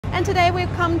And today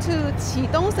we've come to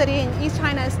Qidong city in East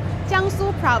China's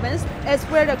Jiangsu province. It's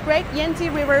where the Great Yangtze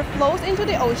River flows into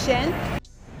the ocean.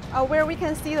 Where we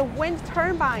can see the wind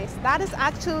turbines. That is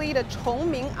actually the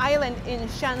Chongming Island in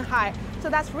Shanghai. So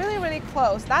that's really, really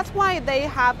close. That's why they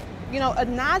have, a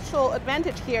natural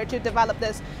advantage here to develop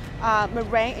this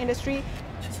marine industry.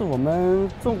 其实我们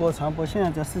中国船舶现在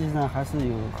在世界上还是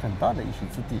有很大的一席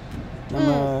之地。那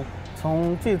么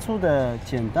从最初的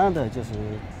简单的就是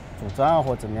组装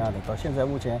或怎么样的，到现在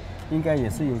目前应该也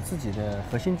是有自己的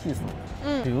核心技术。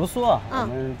比如说我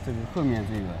们这个后面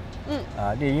这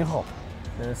个猎鹰号。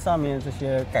 上面这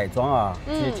些改装啊，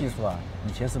这些技术啊，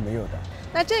以前是没有的。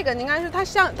那这个应该是它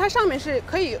上面是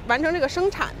可以完成这个生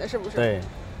产的，是不是？对，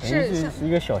是一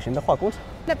个小型的化工厂。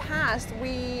In the past,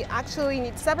 we actually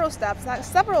need several steps, like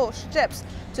several ships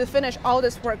to finish all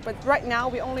this work. But right now,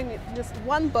 we only need this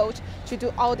one boat to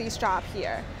do all these jobs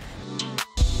here.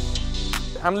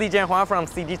 I'm Li Jianhua from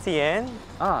CGTN.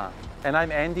 And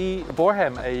I'm Andy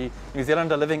Borham, a New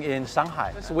Zealander living in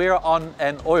Shanghai. So we're on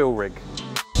an oil rig.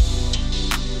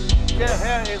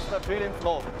 Here is the drilling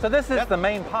floor. So this is the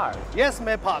main part? Yes,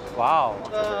 main part. Wow.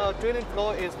 The drilling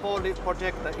floor is for this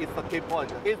project is the key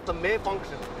point. It's the main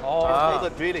function. Oh. It's for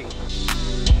the drilling.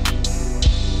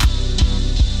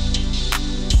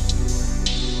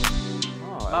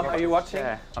 Mom, are you watching?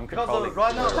 Yeah. I'm controlling.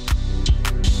 Right now.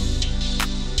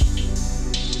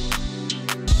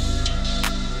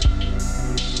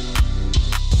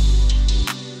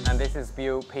 And this is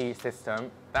BOP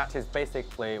system. That is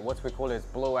basically what we call as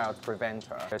blowout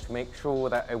preventer to make sure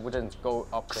that it wouldn't go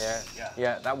up there.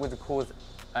 Yeah, that would cause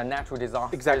a natural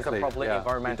disaster. Exactly. Probably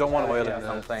environmental. You don't want oil in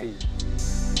something.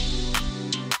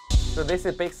 So this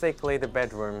is basically the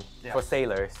bedroom for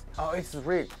sailors. Oh, it's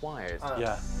really quiet.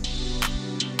 Yeah.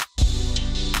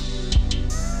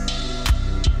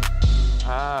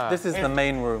 This is the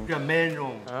main room. The main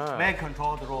room. Main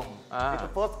control room. The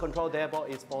first control table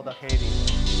is for the heading.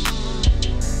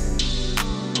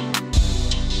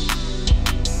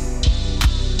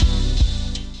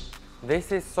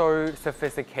 This is so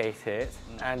sophisticated,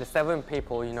 and the 7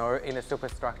 people, in the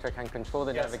superstructure can control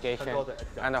the navigation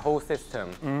and the whole system.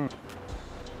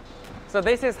 So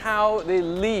this is how they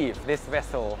leave this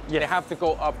vessel. They have to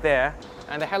go up there,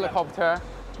 and the helicopter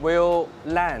will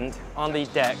land on the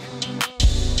deck.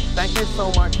 Thank you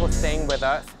so much for staying with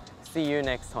us. See you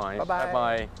next time. Bye-bye.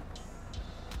 Bye-bye.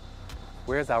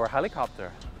 Where's our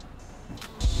helicopter?